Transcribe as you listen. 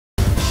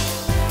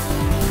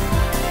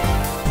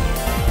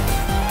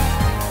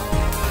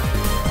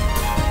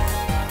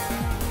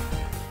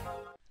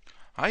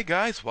Hi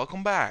guys,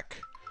 welcome back.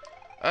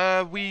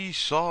 We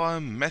saw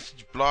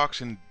message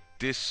blocks in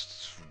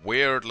this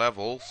weird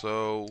level,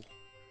 so...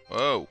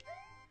 Oh.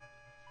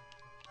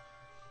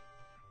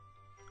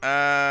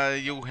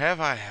 You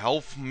have a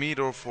health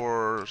meter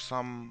for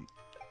some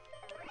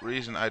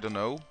reason, I don't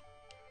know.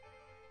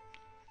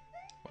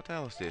 What the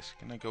hell is this?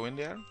 Can I go in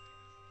there?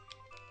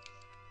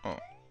 Oh.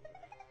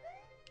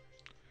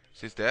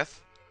 Is this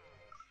death?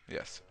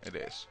 Yes, it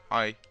is.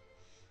 Hi.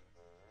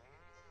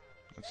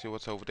 Let's see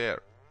what's over there.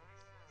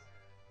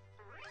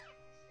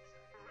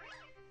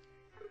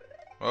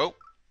 Oh,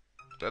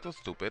 that was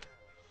stupid.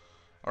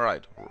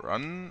 Alright,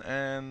 run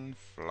and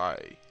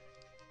fly.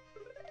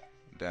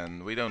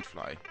 Then we don't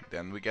fly.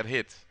 Then we get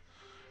hit.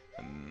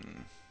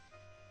 And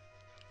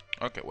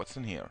okay, what's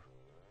in here?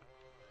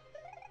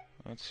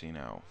 Let's see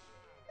now.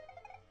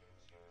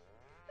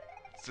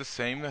 It's the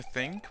same, I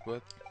think,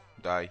 but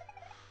die.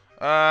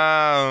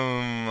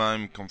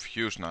 I'm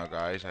confused now,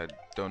 guys. I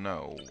don't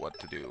know what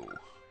to do.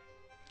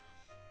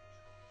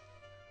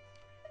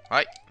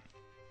 Hi.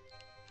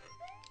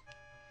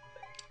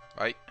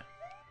 Hi.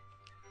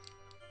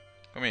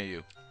 Come here,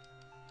 you.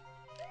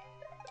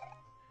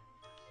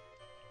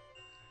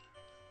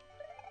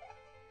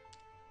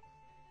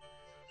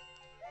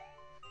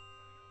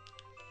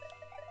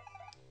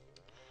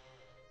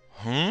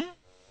 Huh?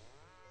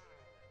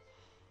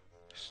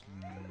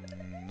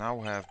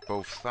 Now have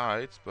both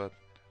sides, but...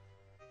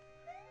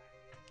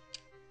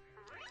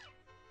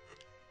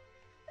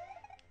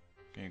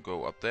 Can you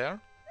go up there?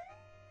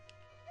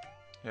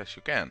 Yes,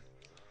 you can.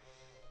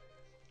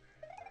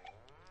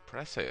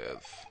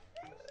 Impressive.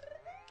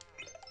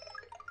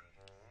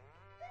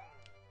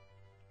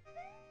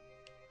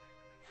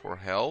 For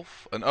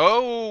health. And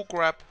oh,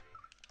 crap.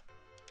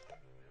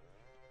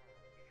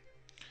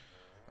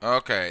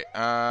 Okay,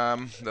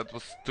 that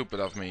was stupid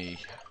of me.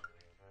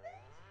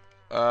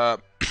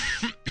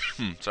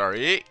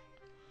 Sorry.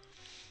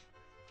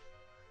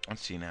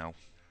 Let's see now.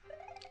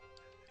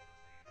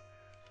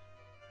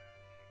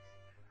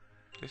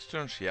 This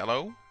turns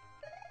yellow.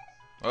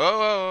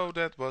 Oh,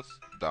 that was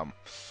dumb.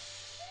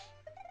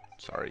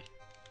 Sorry.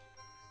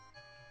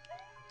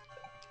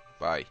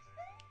 Bye.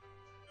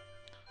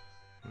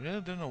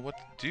 Really don't know what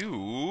to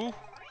do.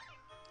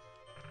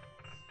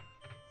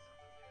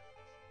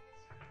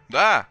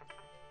 Ah!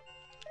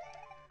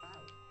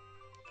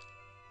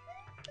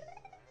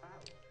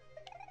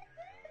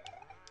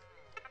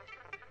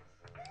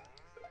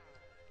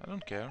 I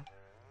don't care.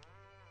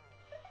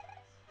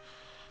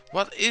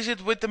 What is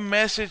it with the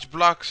message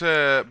blocks,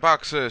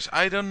 boxes?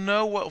 I don't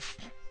know what,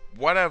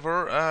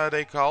 whatever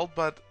they called,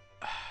 but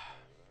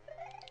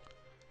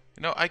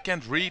you know, I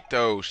can't read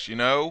those. You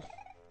know,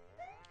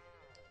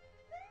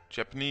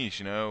 Japanese,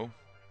 you know,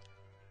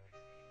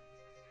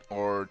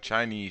 or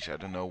Chinese. I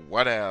don't know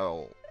what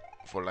hell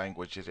for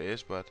language it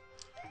is, but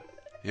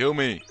heal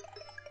me.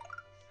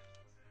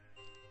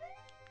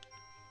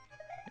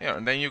 Yeah,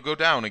 and then you go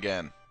down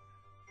again.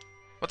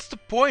 What's the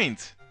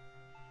point?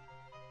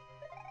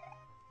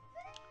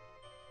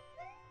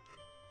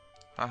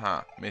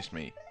 Haha, missed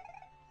me.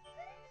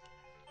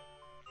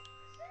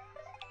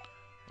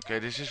 Okay,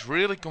 this is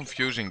really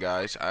confusing,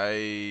 guys.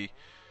 There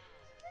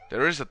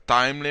is a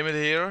time limit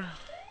here.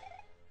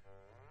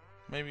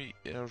 Maybe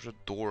there's a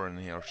door in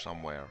here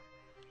somewhere.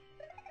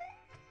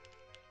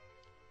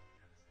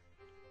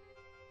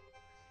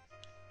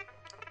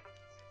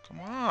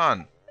 Come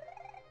on.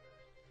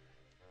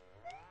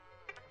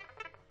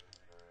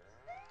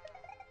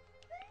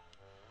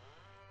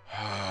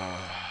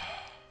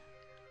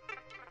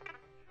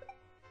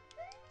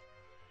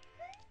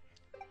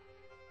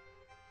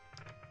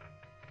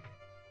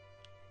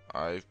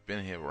 I've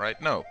been here, right?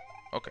 No.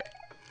 Okay.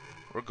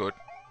 We're good.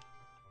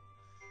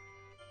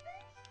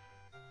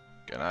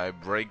 Can I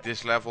break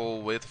this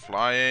level with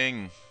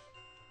flying?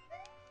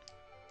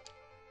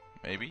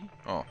 Maybe?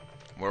 Oh.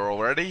 We're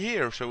already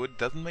here, so it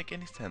doesn't make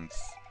any sense.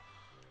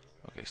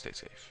 Okay, stay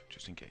safe,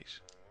 just in case.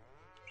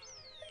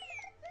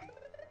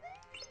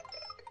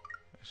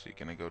 Let's see,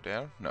 can I go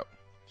there? No.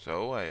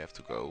 So I have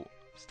to go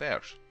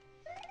upstairs.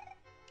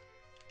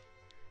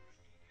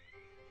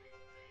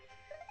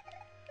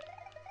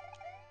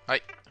 Hi.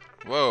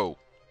 Whoa.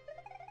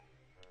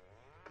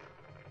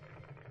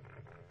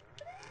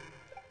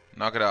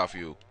 Knock it off,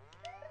 you.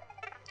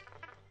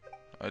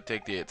 I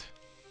take the hit.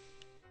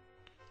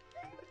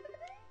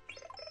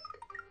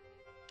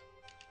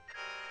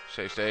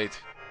 Save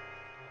state.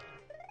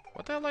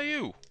 What the hell are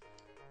you?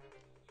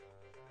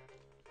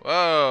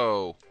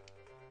 Whoa.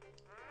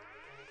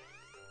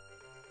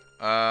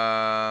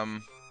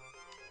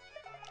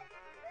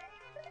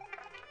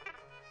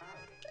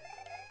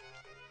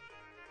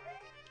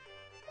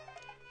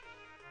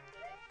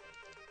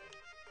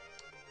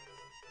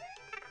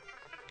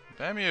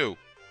 Damn you.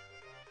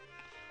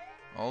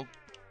 Well,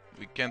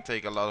 we can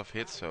take a lot of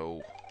hits,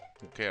 so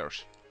who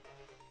cares?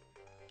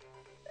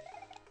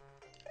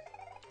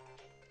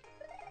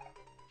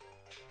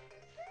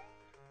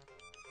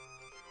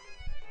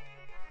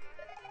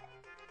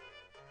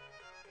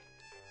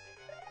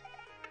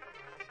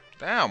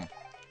 Damn.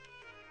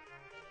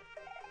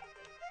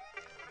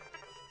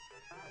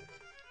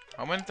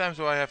 How many times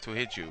do I have to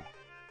hit you?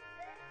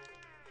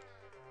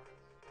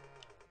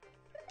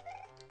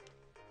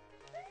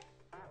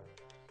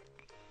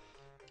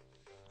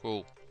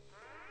 Cool.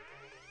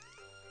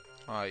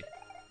 Hi.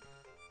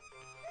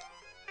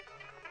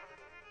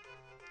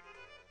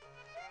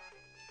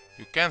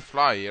 You can't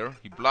fly here.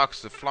 He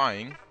blocks the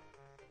flying.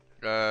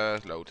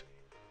 Load.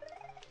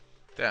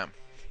 Damn.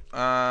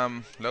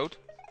 Load.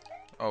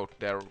 Oh,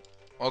 there.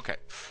 Okay.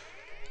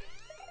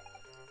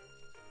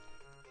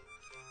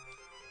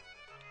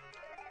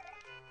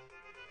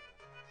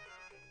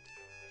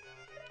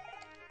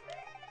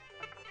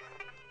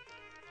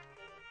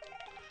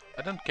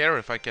 I don't care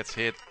if I get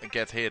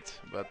hit,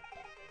 but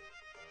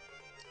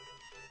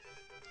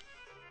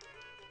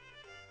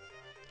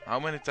how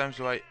many times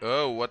do I?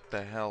 Oh, what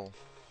the hell?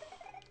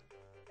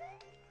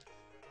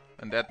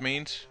 And that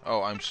means,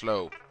 oh, I'm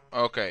slow.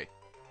 Okay.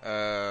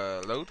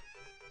 Load.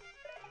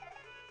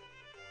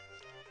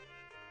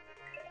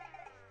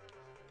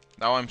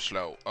 Now I'm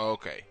slow.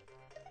 Okay.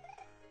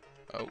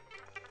 Oh,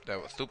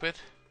 that was stupid.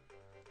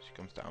 She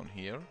comes down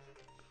here.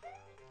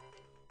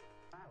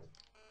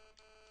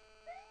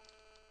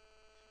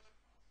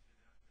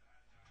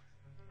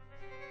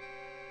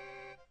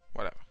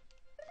 Whatever.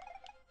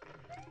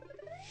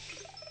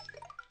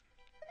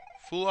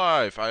 Full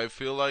life. I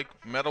feel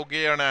like Metal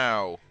Gear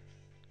now.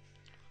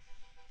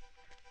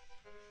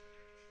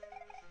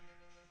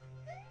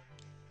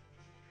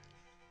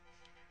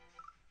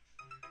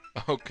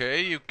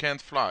 Okay, you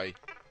can't fly.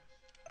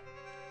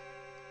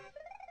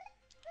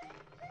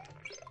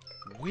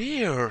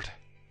 Weird.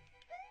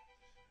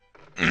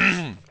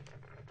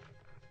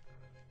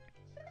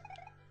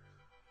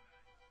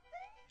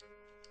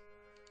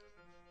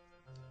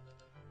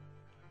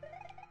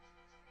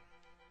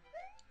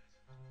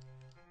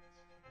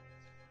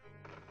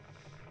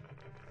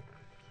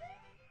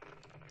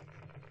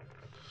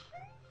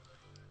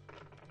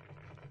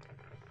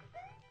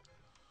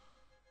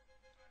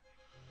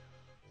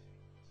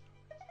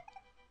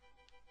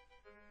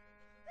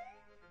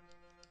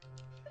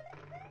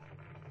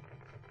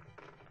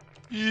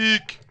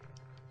 Eek.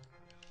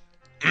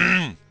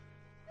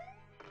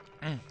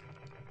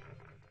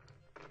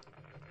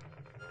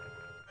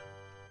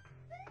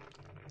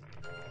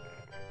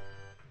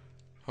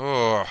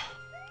 Oh.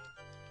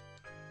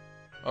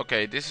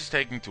 Okay, this is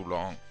taking too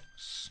long.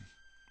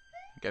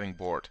 Getting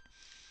bored.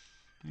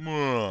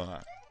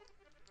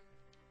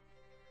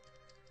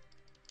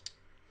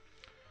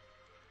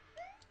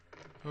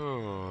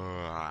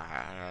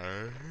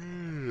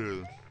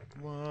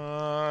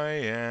 Why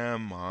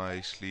am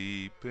I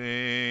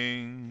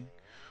sleeping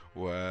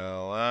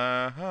while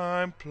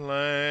I'm playing?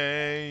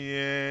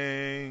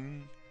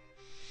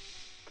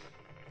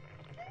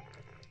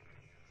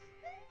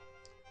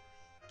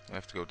 I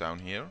have to go down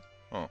here.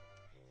 Oh,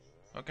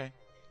 okay.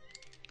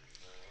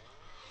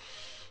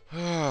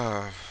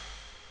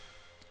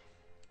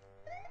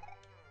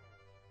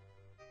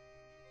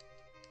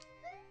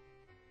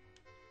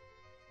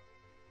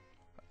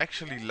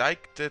 Actually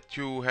like that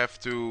you have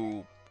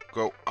to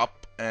go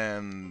up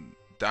and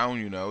down,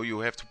 you know. You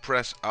have to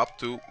press up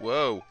to...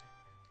 Whoa.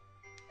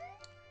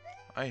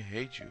 I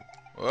hate you.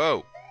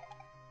 Whoa.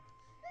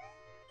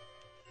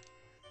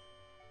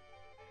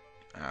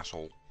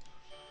 Asshole.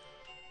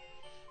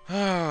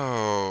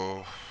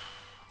 Oh.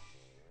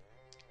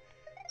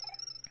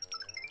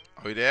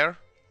 Are we there?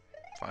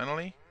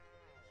 Finally?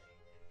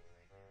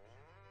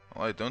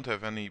 Well, I don't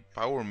have any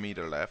power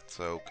meter left,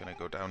 so can I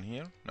go down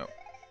here? No.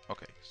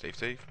 Okay,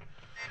 safe.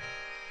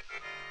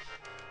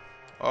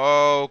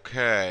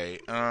 Okay,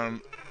 a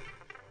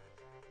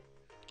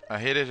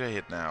hit is a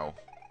hit now.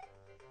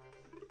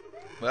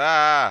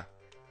 Ah!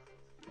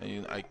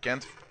 I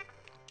can't...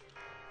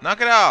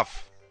 Knock it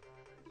off!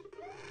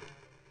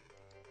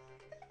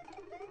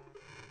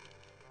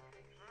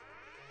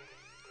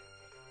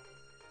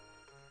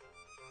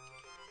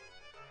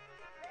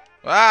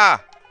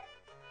 Ah!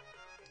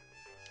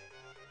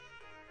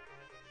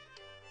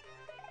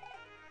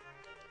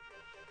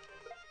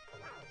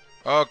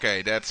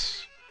 Okay,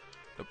 that's...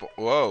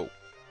 Whoa.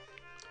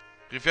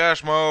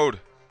 Reverse mode.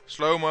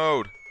 Slow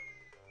mode.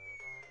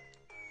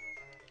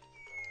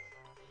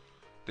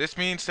 This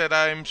means that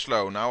I'm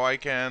slow. Now I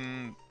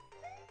can...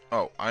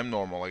 Oh, I'm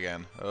normal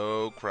again.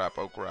 Oh crap,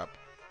 oh crap.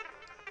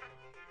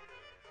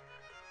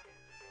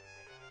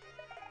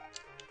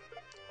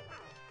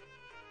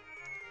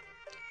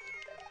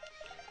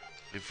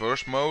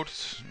 Reverse mode?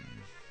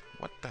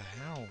 What the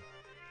hell?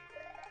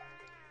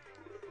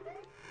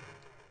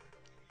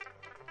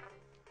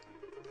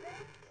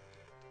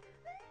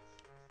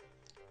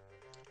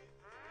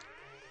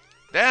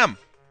 Damn!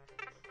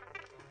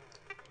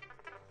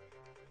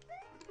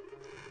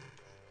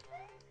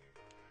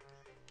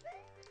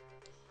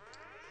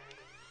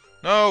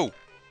 No!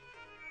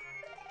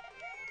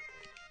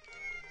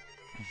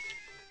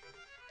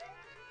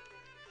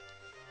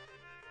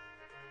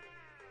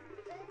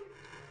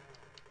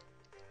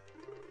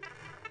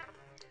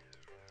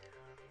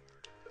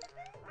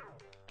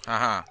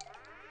 Haha.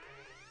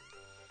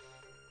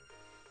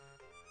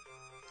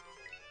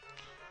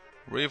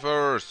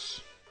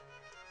 Reverse.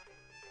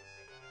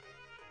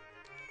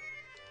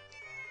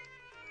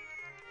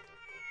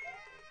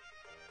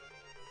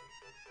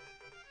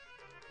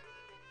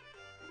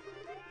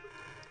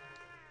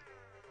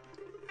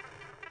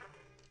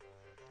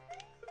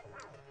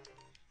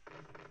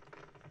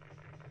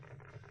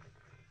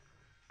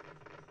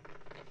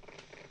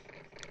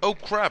 Oh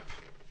crap.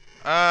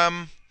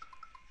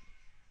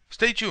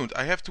 Stay tuned.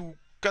 I have to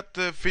cut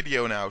the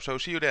video now. So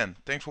see you then.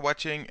 Thanks for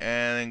watching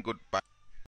and goodbye.